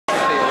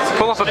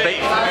pull off a beat.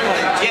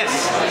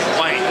 Yes.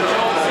 Wayne,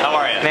 how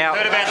are you? Now,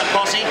 heard about the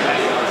posse?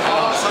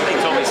 Oh, somebody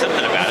told me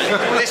something about it.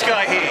 This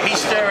guy here,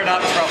 he's stirring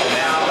up trouble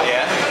now.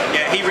 Yeah?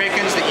 Yeah, he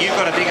reckons that you've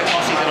got a bigger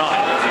posse than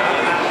I.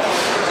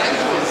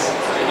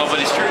 Well,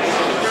 but it's true.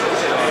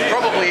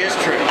 Probably is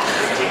true.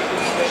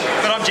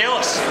 But I'm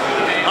jealous.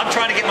 I'm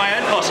trying to get my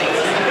own posse.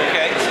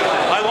 Okay.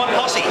 I want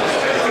posse.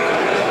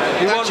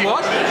 You want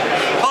what?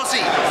 Posse.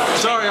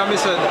 Sorry, I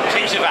misheard.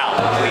 Change the vowel,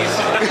 please.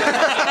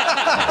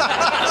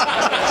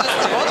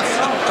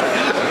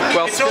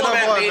 well, it's all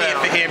about media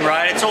for him,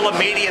 right? It's all a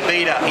media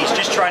beater. He's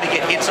just trying to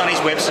get hits on his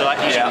website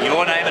using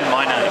your name and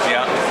my name.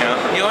 Yeah.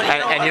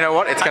 And you know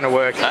what? It's going to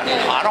work.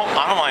 I don't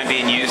mind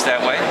being used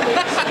that way.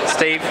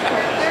 Steve,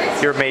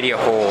 you're a media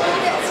whore.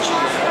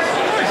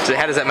 So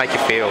how does that make you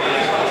feel?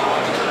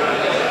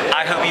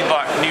 I hope you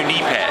bought new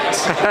knee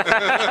pads.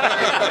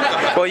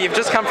 Well, you've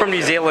just come from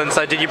New Zealand,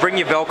 so did you bring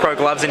your Velcro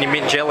gloves and your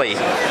mint jelly?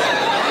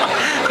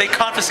 They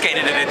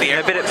confiscated it at the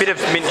airport. A bit of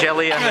mint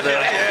jelly under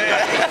the...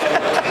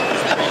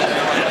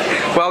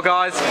 Well,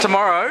 guys,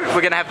 tomorrow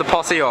we're going to have the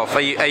posse off.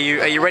 Are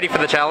you ready for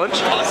the challenge?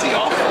 Posse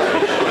off.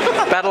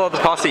 Battle of the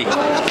posse.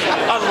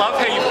 I love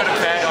how you put a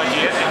bad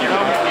idea in your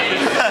mouth.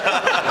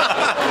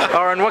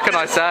 Oren, what can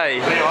I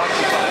say?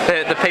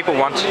 The people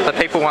want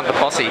the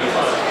posse.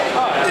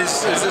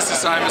 Is this the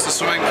same as the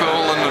swimming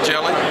pool and the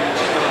jelly?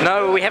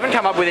 No, we haven't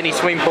come up with any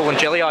swimming pool and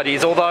jelly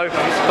ideas. Although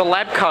the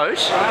lab coat,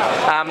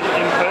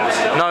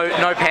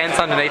 no pants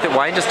underneath it,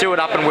 Wayne. Just do it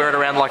up and wear it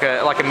around like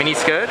a mini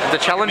skirt. The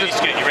challenge is.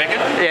 Mini skirt, you reckon?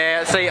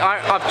 Yeah. See,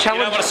 I've challenged.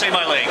 You don't want to see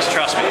my legs,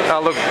 trust me.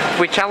 Oh look,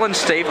 we challenged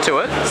Steve to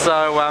it.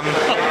 So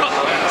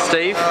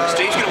Steve's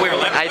gonna wear a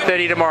lab coat.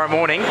 8:30 tomorrow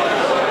morning. 8:30.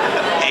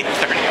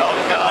 Oh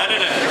God.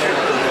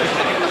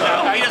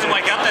 No. He doesn't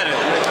wake up that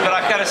early. But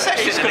I've got a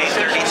session at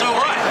 8:30. It's all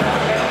right.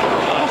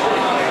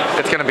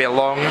 It's going to be a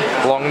long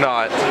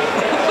night.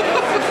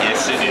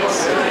 Yes, it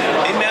is.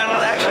 It may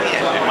not actually.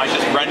 It might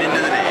just run into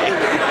the day.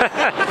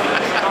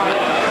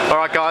 All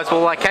right, guys.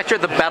 We'll catch you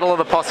at the Battle of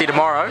the Posse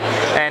tomorrow,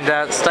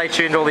 and stay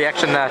tuned to all the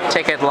action at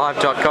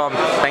techedlive.com.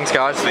 Thanks,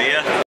 guys. See ya.